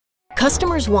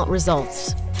Customers want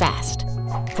results fast.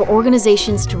 For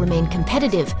organizations to remain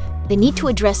competitive, they need to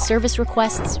address service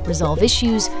requests, resolve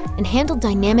issues, and handle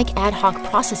dynamic ad hoc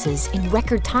processes in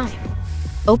record time.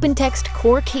 OpenText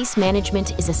Core Case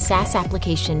Management is a SaaS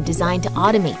application designed to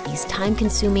automate these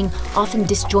time-consuming, often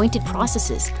disjointed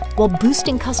processes while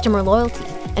boosting customer loyalty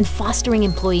and fostering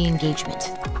employee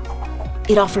engagement.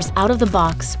 It offers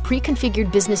out-of-the-box,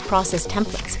 pre-configured business process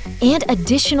templates, and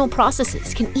additional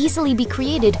processes can easily be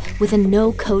created with a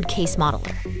no-code case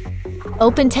modeler.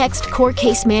 OpenText Core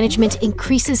Case Management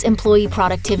increases employee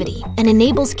productivity and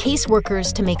enables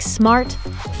caseworkers to make smart,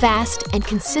 fast, and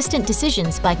consistent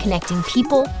decisions by connecting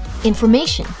people,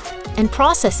 information, and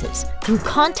processes through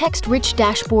context-rich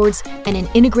dashboards and an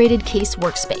integrated case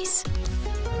workspace.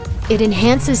 It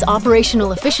enhances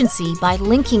operational efficiency by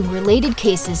linking related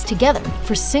cases together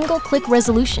for single-click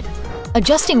resolution,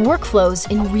 adjusting workflows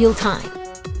in real time,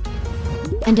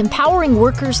 and empowering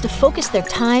workers to focus their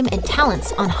time and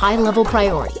talents on high-level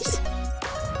priorities.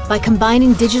 By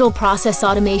combining digital process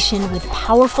automation with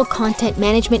powerful content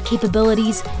management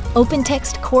capabilities,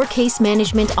 OpenText Core Case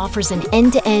Management offers an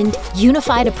end-to-end,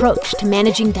 unified approach to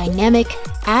managing dynamic,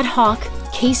 ad hoc,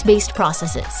 case-based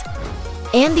processes.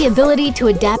 And the ability to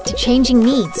adapt to changing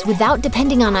needs without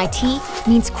depending on IT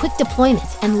means quick deployment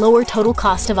and lower total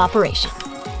cost of operation.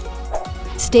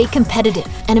 Stay competitive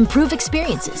and improve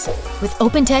experiences with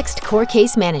OpenText Core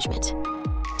Case Management.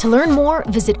 To learn more,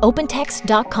 visit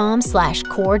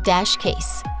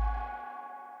opentext.com/core-case.